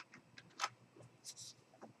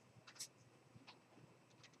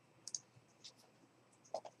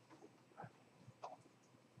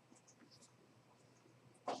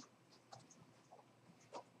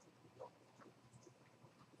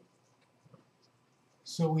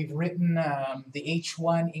 So we've written the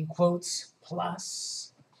h1 in quotes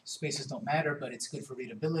plus, spaces don't matter, but it's good for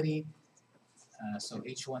readability. So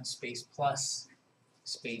h1 space plus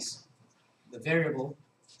space the variable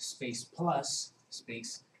space plus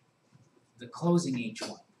space the closing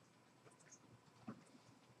h1.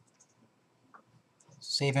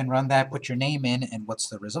 Save and run that, put your name in, and what's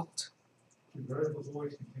the result? The variables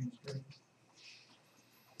always contain strings.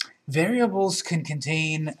 Variables can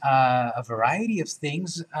contain a variety of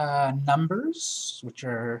things, numbers, which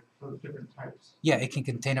are, Those different types. yeah, it can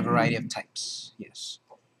contain a variety of types, yes.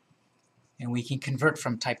 And we can convert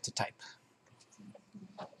from type to type.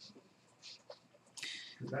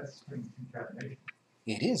 Because that's string concatenation.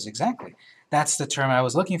 It is, exactly. That's the term I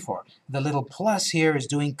was looking for. The little plus here is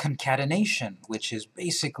doing concatenation, which is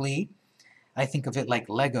basically, I think of it like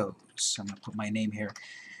Legos. I'm going to put my name here.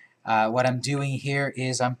 What I'm doing here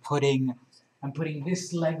is I'm putting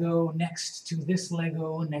this Lego next to this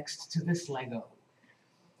Lego next to this Lego.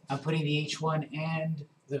 I'm putting the h1 and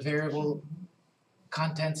the variable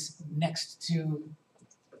contents next to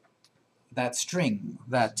that string,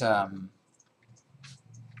 that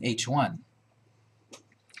h1.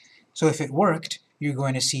 So if it worked, you're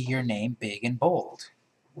going to see your name big and bold.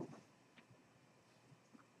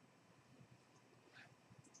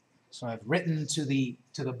 So I've written to the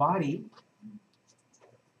body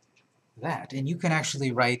that, and you can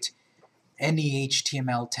actually write any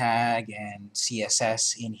HTML tag and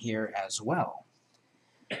CSS in here as well.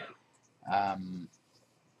 And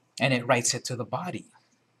it writes it to the body.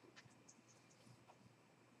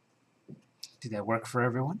 Did that work for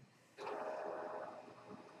everyone?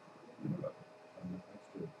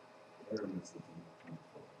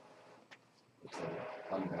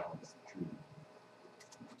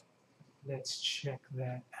 Let's check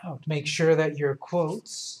that out. Make sure that your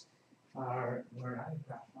quotes are where I've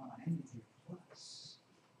got mine. Plus.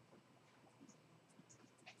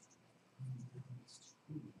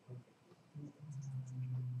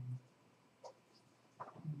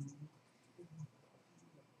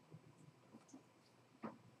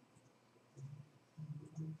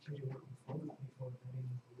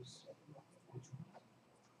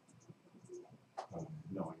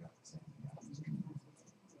 No, I got the same.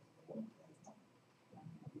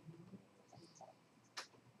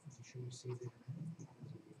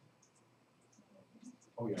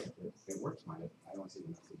 Oh yeah, it works fine. I don't see the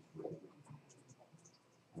message.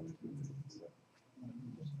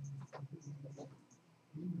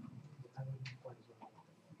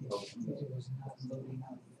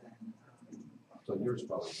 So yours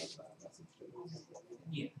probably has that message too.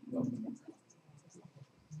 Yeah.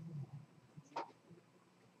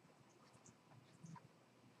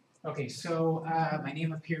 Okay, so my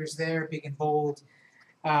name appears there, big and bold.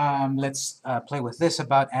 Let's play with this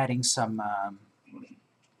about adding some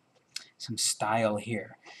style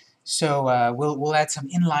here. So we'll add some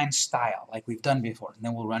inline style like we've done before, and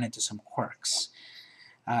then we'll run into some quirks.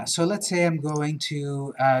 So let's say I'm going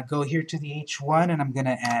to go here to the h1, and I'm going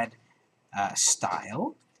to add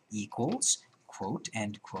style equals quote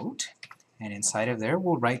end quote, and inside of there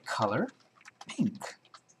we'll write color pink.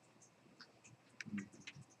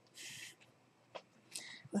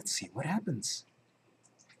 Let's see what happens.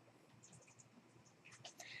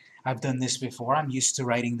 I've done this before. I'm used to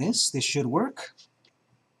writing this. This should work.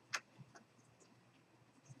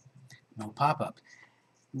 No pop-up.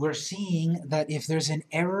 We're seeing that if there's an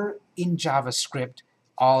error in JavaScript,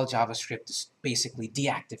 all JavaScript is basically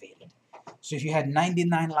deactivated. So if you had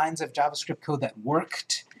 99 lines of JavaScript code that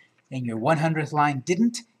worked, and your 100th line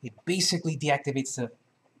didn't, it basically deactivates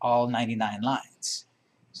all 99 lines.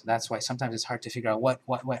 So that's why sometimes it's hard to figure out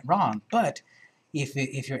what went wrong. But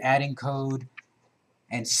if you're adding code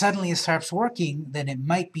and suddenly it starts working, then it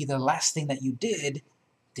might be the last thing that you did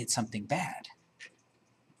something bad.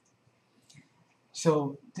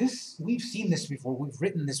 So this, we've seen this before, we've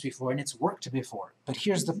written this before, and it's worked before. But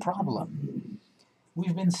here's the problem.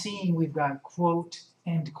 We've been seeing we've got quote,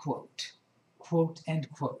 end quote, quote, end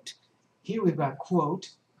quote. Here we've got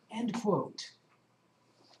quote, end quote,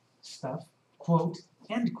 stuff, quote,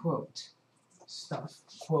 end quote, stuff,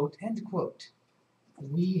 quote, end quote.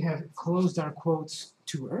 We have closed our quotes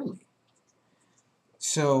too early.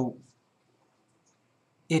 So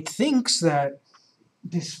it thinks that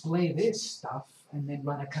display this stuff and then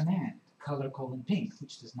run a command, color::pink,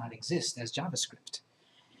 which does not exist as JavaScript.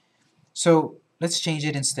 So let's change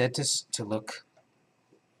it instead to look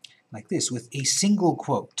like this, with a single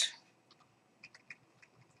quote.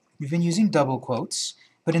 We've been using double quotes,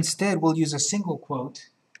 but instead we'll use a single quote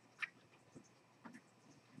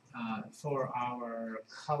for our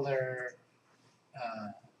color,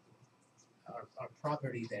 our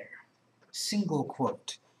property there. Single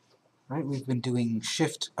quote. Right? We've been doing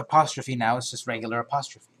shift apostrophe now, it's just regular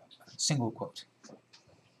apostrophe. Single quote.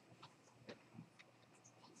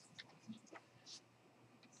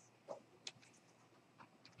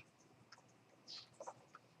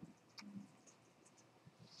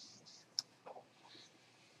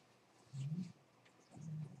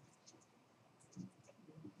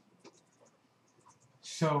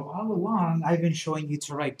 So all along, I've been showing you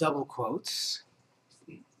to write double quotes,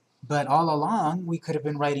 but all along, we could have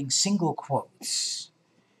been writing single quotes.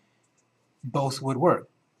 Both would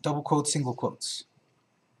work. Double quotes, single quotes.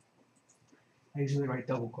 I usually write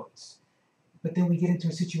double quotes. But then we get into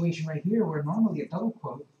a situation right here where normally a double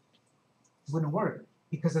quote wouldn't work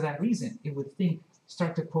because of that reason. It would think,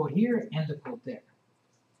 start the quote here, end the quote there.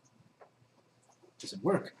 Doesn't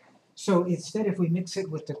work. So instead, if we mix it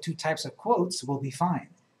with the two types of quotes, we'll be fine.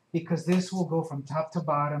 Because this will go from top to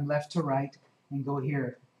bottom, left to right, and go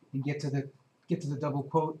here, and get to the double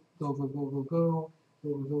quote, go, go, go, go, go,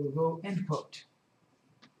 go, go, go, go, end quote.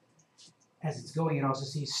 As it's going, it also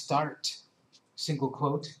sees start, single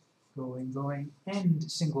quote, going, going, end,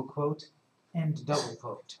 single quote, end, double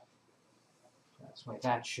quote. That's why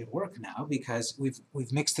that should work now, because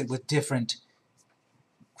we've mixed it with different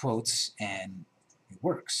quotes, and it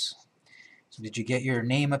works. So did you get your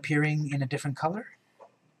name appearing in a different color?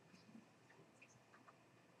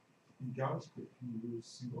 In JavaScript, can you use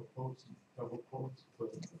single quotes and double quotes?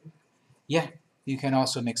 Yeah, you can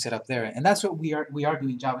also mix it up there. And that's what we are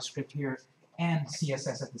doing JavaScript here and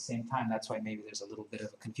CSS at the same time. That's why maybe there's a little bit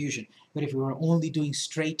of a confusion. But if we were only doing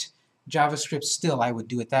straight JavaScript still, I would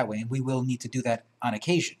do it that way. And we will need to do that on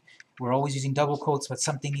occasion. We're always using double quotes, but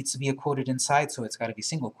something needs to be quoted inside, so it's got to be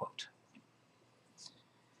single quote.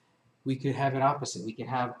 We could have it opposite. We could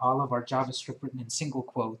have all of our JavaScript written in single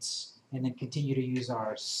quotes and then continue to use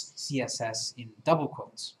our CSS in double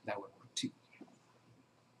quotes. That would work too.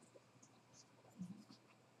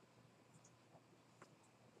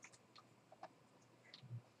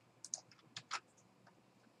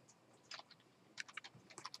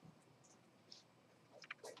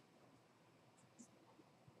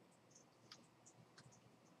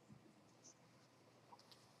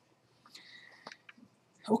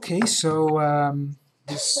 Okay, so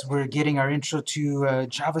we're getting our intro to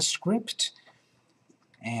JavaScript,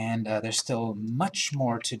 and there's still much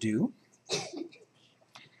more to do.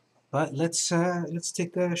 But let's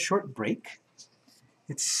take a short break.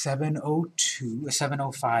 It's 7:02,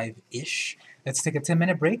 7:05-ish. Let's take a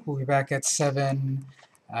 10-minute break. We'll be back at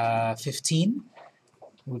 7:15.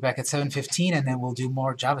 We'll be back at 7:15, and then we'll do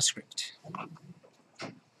more JavaScript.